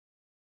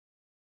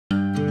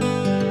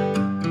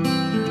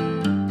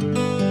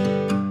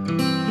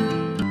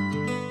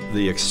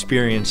the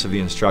experience of the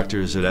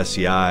instructors at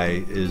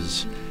SEI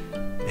is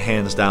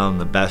hands down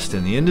the best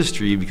in the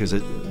industry, because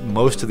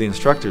most of the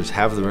instructors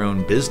have their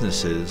own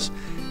businesses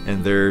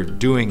and they're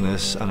doing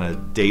this on a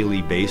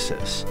daily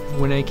basis.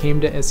 When I came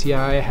to SEI,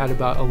 I had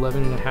about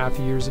 11 and a half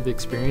years of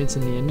experience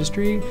in the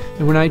industry.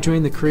 And when I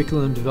joined the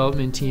curriculum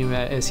development team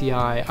at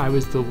SEI, I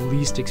was the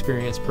least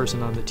experienced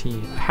person on the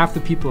team. Half the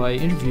people I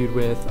interviewed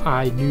with,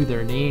 I knew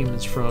their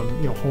names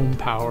from Home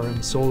Power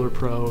and Solar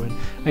Pro, and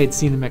I had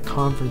seen them at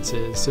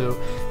conferences. So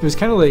it was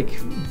kind of like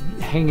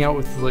hanging out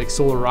with like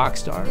solar rock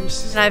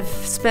stars. I've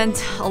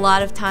spent a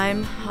lot of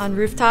time on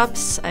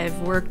rooftops. I've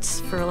worked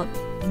for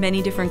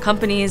many different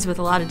companies with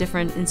a lot of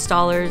different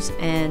installers,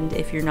 and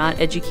if you're not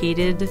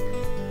educated,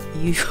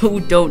 you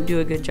don't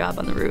do a good job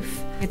on the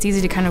roof. It's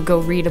easy to kind of go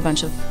read a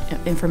bunch of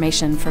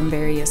information from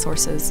various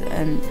sources,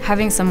 and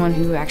having someone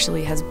who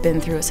actually has been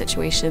through a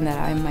situation that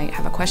I might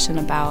have a question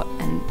about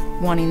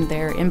and wanting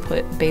their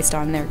input based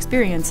on their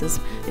experiences,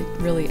 it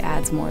really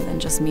adds more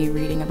than just me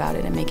reading about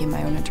it and making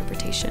my own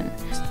interpretation.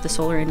 The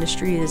solar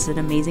industry is an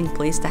amazing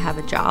place to have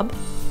a job.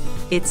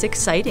 It's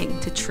exciting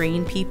to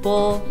train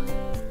people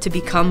to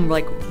become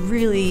like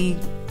really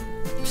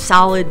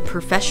solid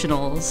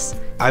professionals.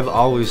 I've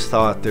always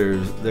thought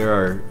there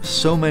are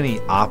so many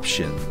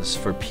options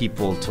for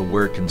people to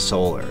work in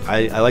solar.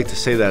 I like to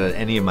say that at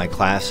any of my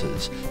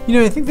classes.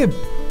 I think the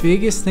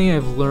biggest thing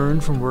I've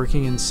learned from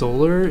working in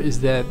solar is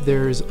that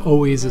there's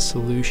always a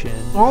solution.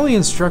 All the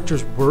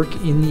instructors work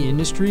in the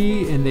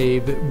industry and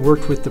they've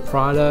worked with the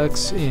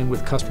products and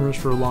with customers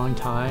for a long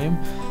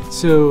time.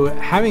 So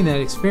having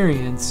that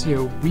experience,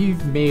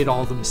 we've made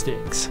all the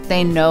mistakes.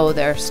 They know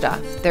their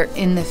stuff. They're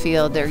in the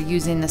field, they're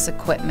using this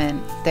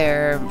equipment,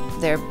 they're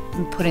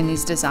putting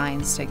these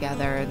designs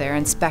together, they're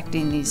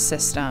inspecting these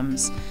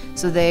systems.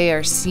 So they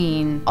are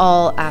seeing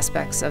all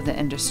aspects of the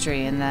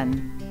industry and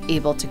then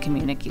able to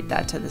communicate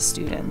that to the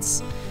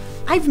students.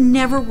 I've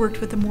never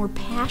worked with a more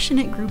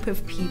passionate group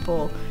of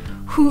people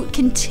who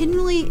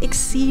continually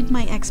exceed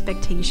my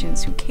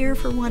expectations, who care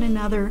for one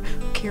another,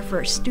 who care for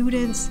our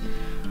students,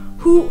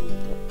 who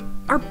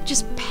are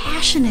just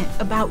passionate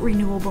about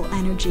renewable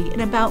energy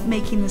and about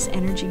making this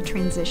energy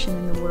transition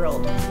in the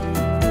world.